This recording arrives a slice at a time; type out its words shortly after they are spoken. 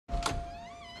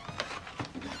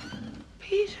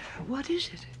Peter, what is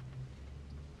it?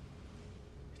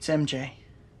 It's MJ.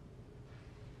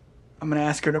 I'm gonna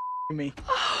ask her to me.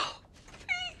 Oh,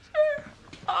 Peter!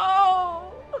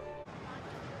 Oh!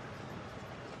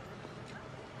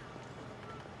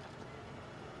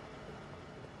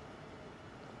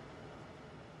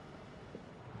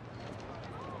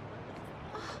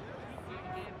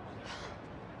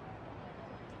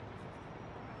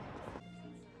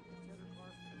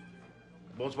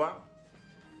 Bonsoir.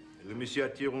 Le monsieur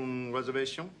attire une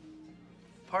réservation?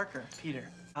 Parker, Peter,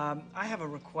 I have a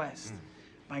request.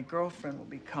 My girlfriend will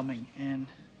be coming, and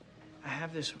I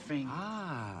have this ring.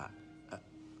 Ah.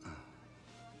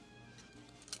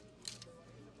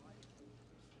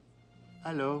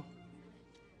 Hello.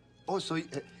 Oh, so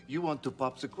you want to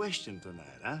pop the question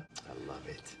tonight, huh? I love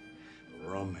it.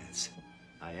 Romance.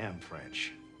 I am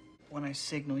French. When I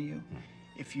signal you,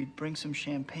 if you'd bring some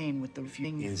champagne with the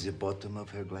ring. In the bottom of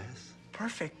her glass?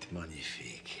 Perfect.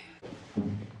 Magnifique.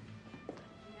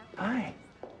 Hi.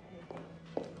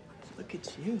 Look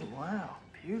at you. Wow.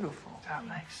 Beautiful. How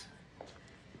nice.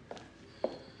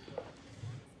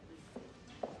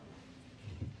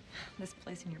 This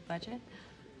place in your budget?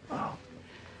 Oh,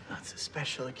 that's a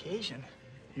special occasion.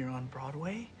 You're on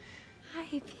Broadway?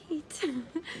 Hi, Pete.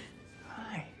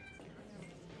 Hi.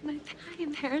 My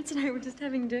parents and I were just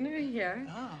having dinner here.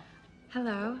 Oh.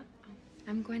 Hello.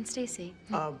 I'm Gwen Stacy.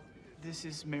 This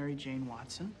is Mary Jane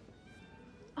Watson.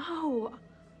 Oh,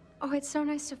 it's so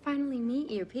nice to finally meet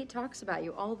you. Pete talks about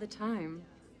you all the time.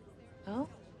 Oh?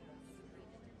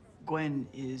 Gwen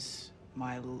is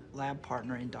my lab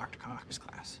partner in Dr. Cocker's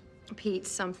class.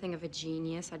 Pete's something of a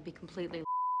genius. I'd be completely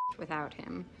without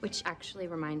him. Which actually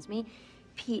reminds me,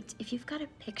 Pete, if you've got a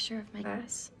picture of my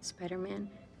class, Spider-Man,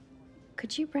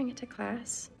 could you bring it to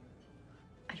class?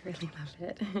 I'd really love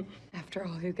it. After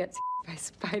all, who gets by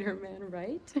Spider-Man,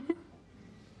 right?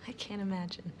 I can't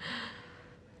imagine.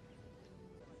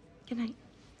 Good night.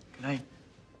 Good night.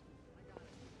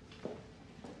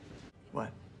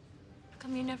 What? How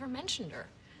come you never mentioned her?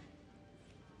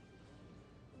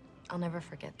 I'll never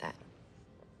forget that.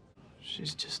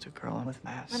 She's just a girl with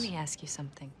mass. Let me ask you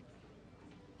something.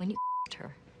 When you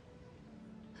her,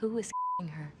 who was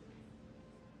her?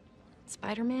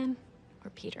 Spider-Man or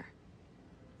Peter?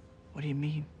 What do you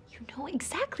mean? You know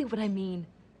exactly what I mean.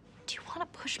 Do you want to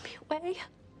push me away?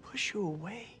 Push you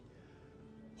away?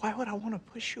 Why would I want to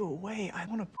push you away? I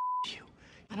want to push you.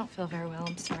 I don't feel very well.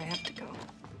 I'm sorry. I have to go.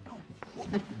 No.